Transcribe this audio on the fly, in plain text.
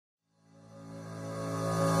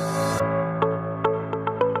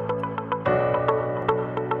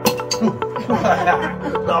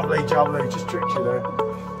Lovely jubbly, just tricked you there.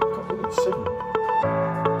 God, 7.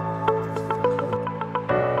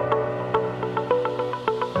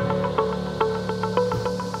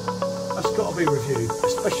 That's got to be reviewed,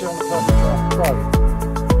 especially on the Purple Draft Pro.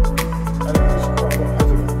 And it's quite a lot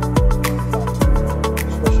heavier. Especially on the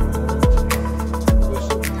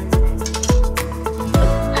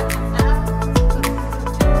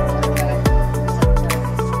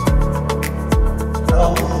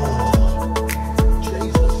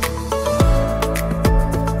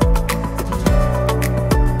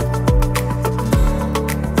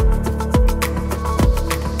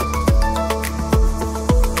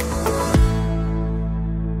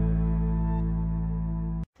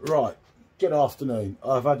Right, good afternoon.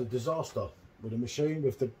 I've had a disaster with the machine,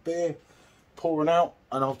 with the beer pouring out,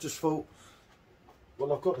 and I've just thought,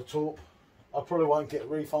 well, I've got the Torp. I probably won't get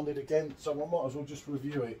refunded again, so I might as well just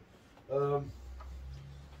review it.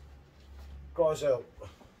 Guys out,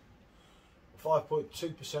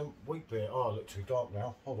 5.2% wheat beer. Oh, I look too dark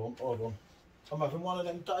now. Hold on. I'm having one of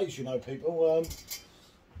them days, you know, people.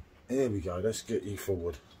 Here we go, let's get you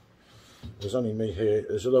forward. There's only me here.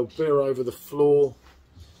 There's a little beer over the floor.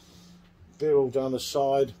 Beer all down the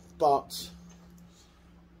side, but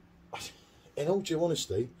in all due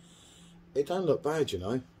honesty, it don't look bad, you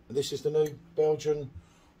know. This is the new Belgian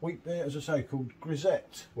wheat beer, as I say, called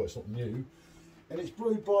Grisette. Well, it's not new, and it's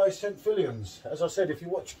brewed by St Feuillen. As I said, if you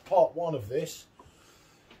watch part 1 of this,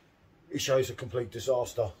 it shows a complete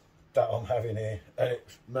disaster that I'm having here, and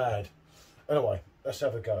it's mad. Anyway, let's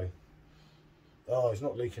have a go. Oh, he's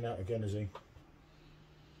not leaking out again, is he?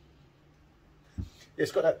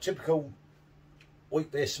 It's got that typical wheat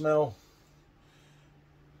beer smell.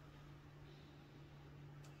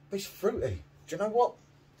 It's fruity. Do you know what?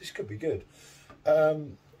 This could be good.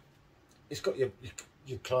 It's got your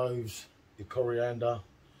cloves, your coriander,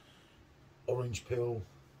 orange peel.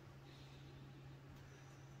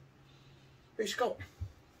 It's got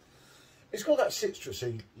that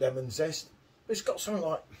citrusy lemon zest. But it's got something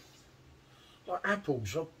like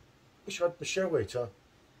apples. I wish I had Michelle here to.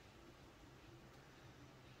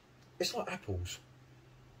 It's like apples.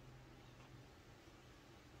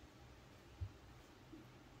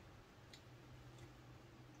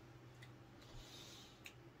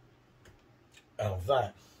 Oh,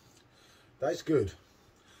 that's good.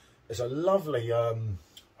 It's a lovely, oh,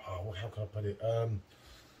 how can I put it?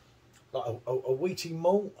 Like a wheaty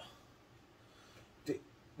malt. It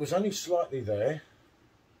was only slightly there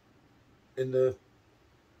in the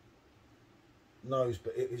nose,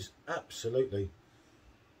 but it is absolutely.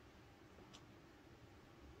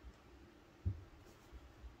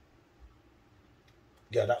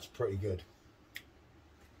 Yeah, that's pretty good.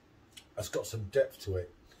 It's got some depth to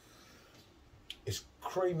it. It's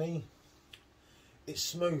creamy, it's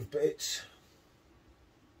smooth, but it's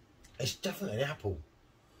definitely apple.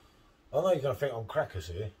 I know you're going to think I'm crackers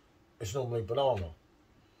here. It's normally banana,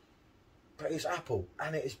 but it's apple,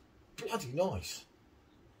 and it is bloody nice.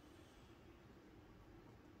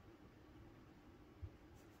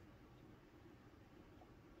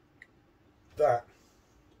 That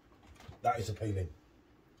is appealing.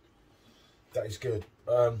 That is good.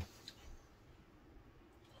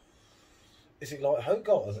 Is it like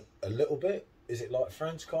Hogarth? A little bit. Is it like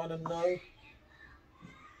French kind of? No.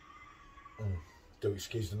 Do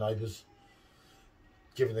excuse the neighbours.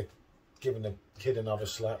 Giving the kid another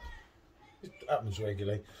slap. It happens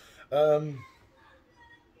regularly.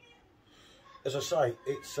 As I say,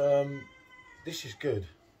 it's this is good.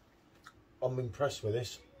 I'm impressed with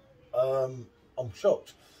this. I'm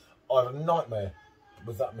shocked. I had a nightmare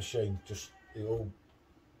with that machine. Just it all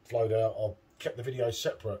flowed out. I kept the video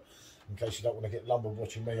separate in case you don't want to get lumbered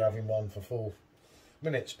watching me having one for 4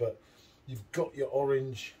 minutes. But you've got your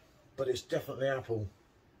orange, but it's definitely apple.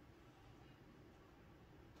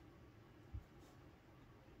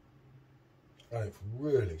 And it's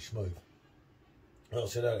really smooth. Like I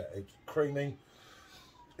said earlier, it's creamy,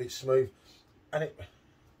 it's smooth, and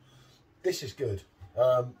this is good.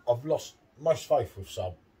 I've lost most faith with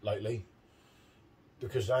Sub lately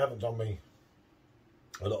because they haven't done me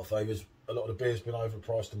a lot of favours. A lot of the beer's been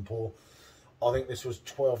overpriced and poor. I think this was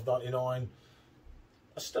 $12.99.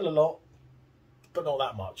 That's still a lot, but not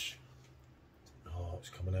that much. Oh, it's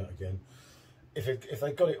coming out again. If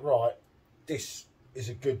they got it right, this is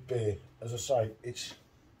a good beer. As I say, I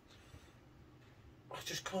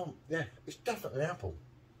just can't. Yeah, it's definitely apple.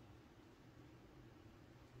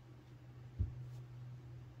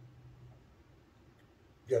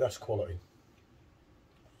 Yeah, that's quality.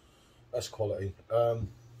 That's quality.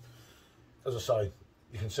 As I say,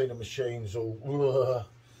 you can see the machines all.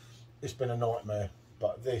 It's been a nightmare,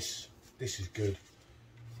 but this this is good.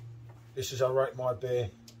 This is, I rate my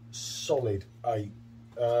beer solid 8.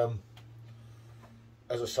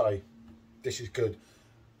 As I say, this is good.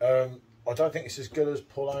 I don't think it's as good as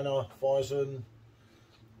Paulaner Weizen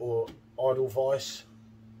or Edelweiss,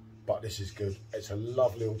 but this is good. It's a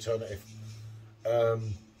lovely alternative.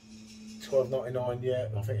 $12.99, yeah,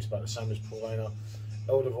 I think it's about the same as Paulaner.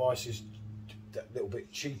 Edelweiss is a little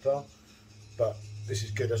bit cheaper, but this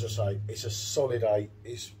is good. As I say, it's a solid 8.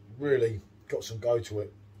 It's really got some go to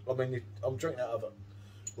it. I mean, I'm drinking out of it.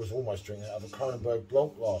 Was almost drinking out of a Kronenberg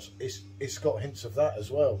Blanc glass. It's got hints of that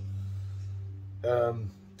as well.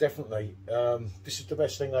 Definitely, this is the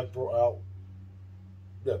best thing they've brought out.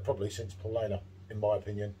 Yeah, probably since Paulaner, in my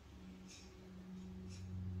opinion.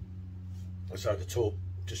 So the Torp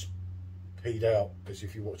just peed out, because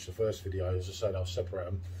if you watch the first video, as I said, I'll separate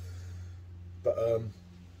them. But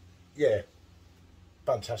yeah,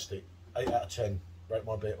 fantastic. 8 out of 10. Rate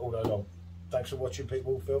my beer all day long. Thanks for watching,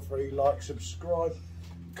 people. Feel free to like, subscribe,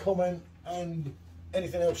 comment, and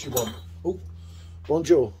anything else you want. Oh,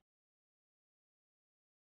 bonjour.